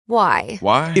Why?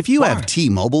 Why? If you have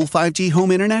T-Mobile 5G home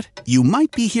internet, you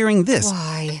might be hearing this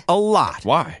Why? a lot.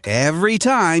 Why? Every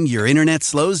time your internet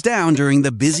slows down during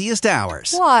the busiest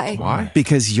hours. Why? Why?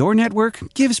 Because your network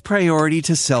gives priority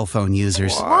to cell phone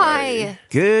users. Why?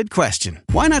 Good question.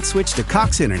 Why not switch to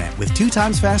Cox Internet with 2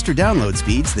 times faster download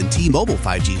speeds than T-Mobile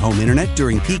 5G home internet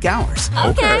during peak hours?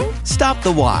 Okay. Stop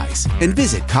the whys and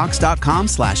visit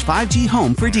cox.com/5G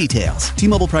home for details.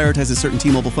 T-Mobile prioritizes certain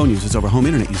T-Mobile phone users over home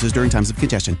internet users during times of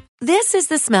congestion. This is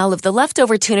the smell of the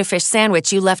leftover tuna fish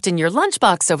sandwich you left in your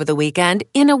lunchbox over the weekend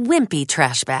in a wimpy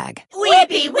trash bag.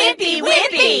 Wimpy, wimpy,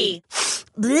 wimpy!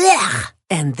 Blech!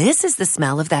 And this is the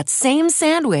smell of that same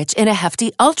sandwich in a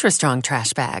hefty, ultra-strong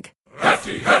trash bag.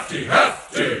 Hefty, hefty,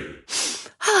 hefty!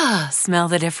 Ah, smell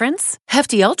the difference?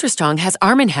 Hefty Ultra Strong has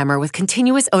Arm & Hammer with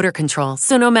continuous odor control,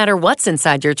 so no matter what's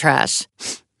inside your trash,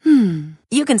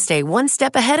 you can stay one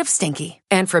step ahead of stinky.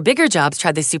 And for bigger jobs,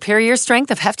 try the superior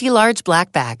strength of Hefty Large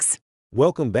Black Bags.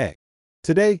 Welcome back.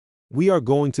 Today, we are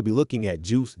going to be looking at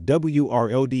Juice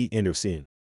WRLD and Rvssian,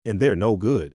 and they're no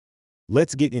good.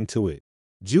 Let's get into it.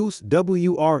 Juice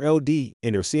WRLD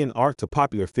and Rvssian are two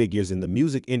popular figures in the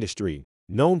music industry,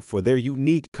 known for their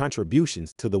unique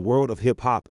contributions to the world of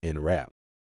hip-hop and rap.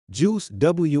 Juice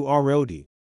WRLD,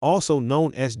 also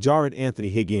known as Jared Anthony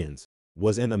Higgins,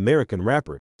 was an American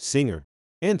rapper, singer,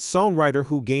 and songwriter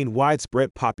who gained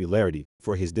widespread popularity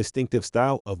for his distinctive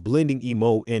style of blending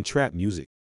emo and trap music.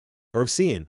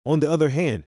 Rvssian, on the other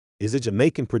hand, is a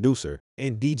Jamaican producer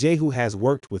and DJ who has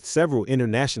worked with several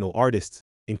international artists,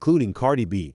 including Cardi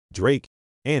B, Drake,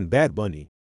 and Bad Bunny.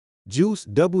 Juice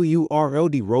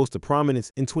WRLD rose to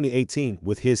prominence in 2018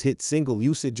 with his hit single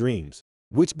Lucid Dreams,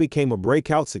 which became a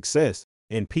breakout success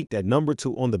and peaked at number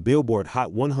 2 on the Billboard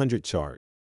Hot 100 chart.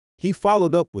 He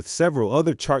followed up with several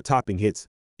other chart-topping hits,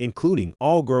 including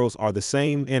All Girls Are the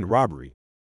Same and Robbery.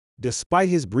 Despite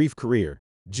his brief career,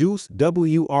 Juice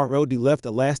WRLD left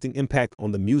a lasting impact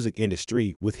on the music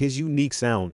industry with his unique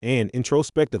sound and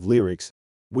introspective lyrics,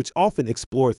 which often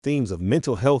explore themes of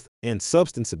mental health and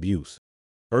substance abuse.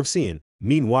 Rvssian,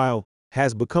 meanwhile,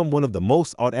 has become one of the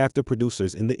most sought-after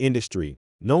producers in the industry,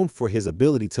 known for his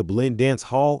ability to blend dance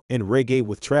hall and reggae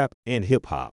with trap and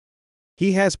hip-hop.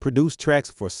 He has produced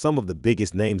tracks for some of the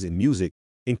biggest names in music,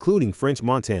 including French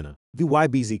Montana, the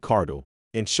YBZ Cardo,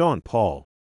 and Sean Paul.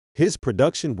 His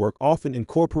production work often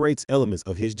incorporates elements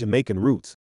of his Jamaican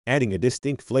roots, adding a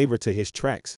distinct flavor to his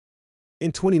tracks.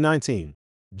 In 2019,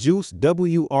 Juice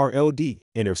WRLD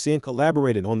and Rvssian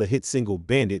collaborated on the hit single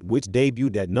Bandit, which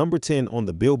debuted at number 10 on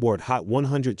the Billboard Hot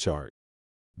 100 chart.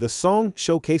 The song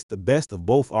showcased the best of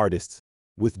both artists,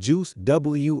 with Juice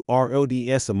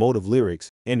WRLD's emotive lyrics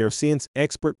and Rvssian's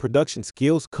expert production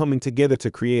skills coming together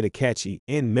to create a catchy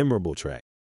and memorable track.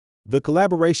 The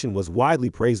collaboration was widely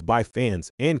praised by fans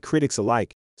and critics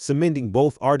alike, cementing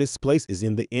both artists' places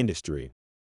in the industry.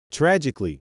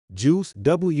 Tragically, Juice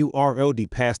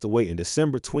WRLD passed away in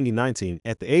December 2019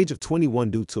 at the age of 21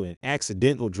 due to an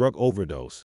accidental drug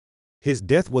overdose. His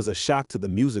death was a shock to the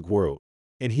music world,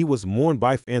 and he was mourned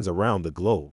by fans around the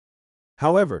globe.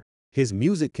 However, his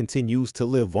music continues to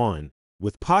live on,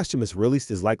 with posthumous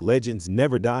releases like Legends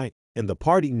Never Die and The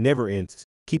Party Never Ends,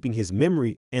 keeping his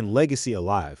memory and legacy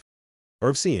alive.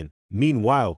 Rvssian,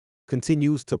 meanwhile,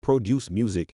 continues to produce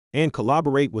music and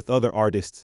collaborate with other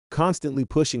artists, constantly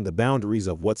pushing the boundaries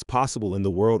of what's possible in the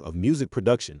world of music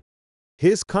production.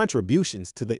 His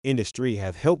contributions to the industry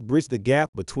have helped bridge the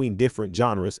gap between different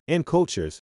genres and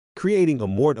cultures, creating a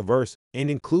more diverse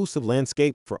and inclusive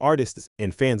landscape for artists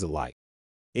and fans alike.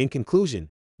 In conclusion,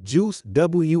 Juice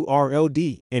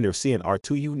WRLD and Rvssian are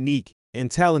two unique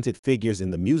and talented figures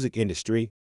in the music industry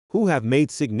who have made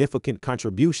significant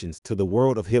contributions to the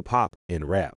world of hip-hop and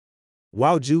rap.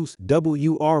 While Juice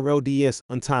WRLD's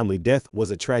untimely death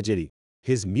was a tragedy,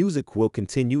 his music will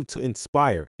continue to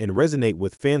inspire and resonate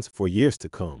with fans for years to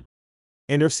come.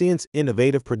 And Rvssian's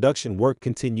innovative production work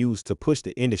continues to push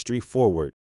the industry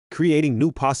forward, creating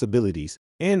new possibilities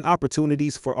and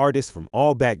opportunities for artists from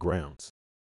all backgrounds.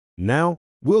 Now,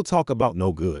 we'll talk about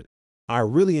No Good. I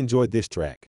really enjoyed this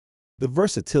track. The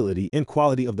versatility and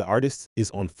quality of the artists is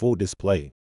on full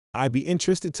display. I'd be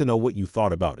interested to know what you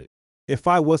thought about it. If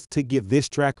I was to give this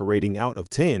track a rating out of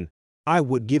 10, I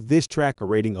would give this track a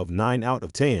rating of 9 out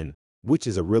of 10, which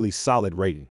is a really solid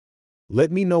rating.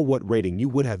 Let me know what rating you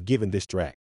would have given this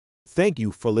track. Thank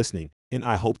you for listening, and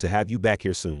I hope to have you back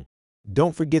here soon.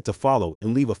 Don't forget to follow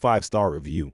and leave a 5-star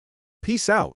review. Peace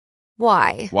out.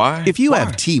 Why? Why? If you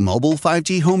have T-Mobile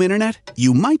 5G home internet,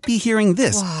 you might be hearing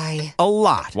this Why? a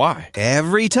lot. Why?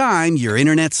 Every time your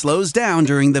internet slows down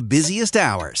during the busiest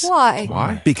hours. Why?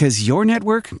 Why? Because your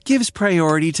network gives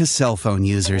priority to cell phone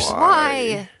users.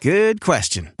 Why? Good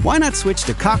question. Why not switch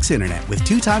to Cox Internet with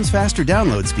 2 times faster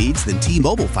download speeds than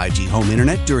T-Mobile 5G home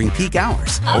internet during peak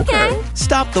hours? Okay.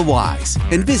 Stop the whys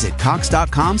and visit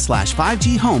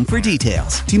cox.com/5G home for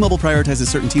details. T-Mobile prioritizes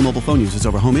certain T-Mobile phone users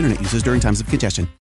over home internet users during times of congestion.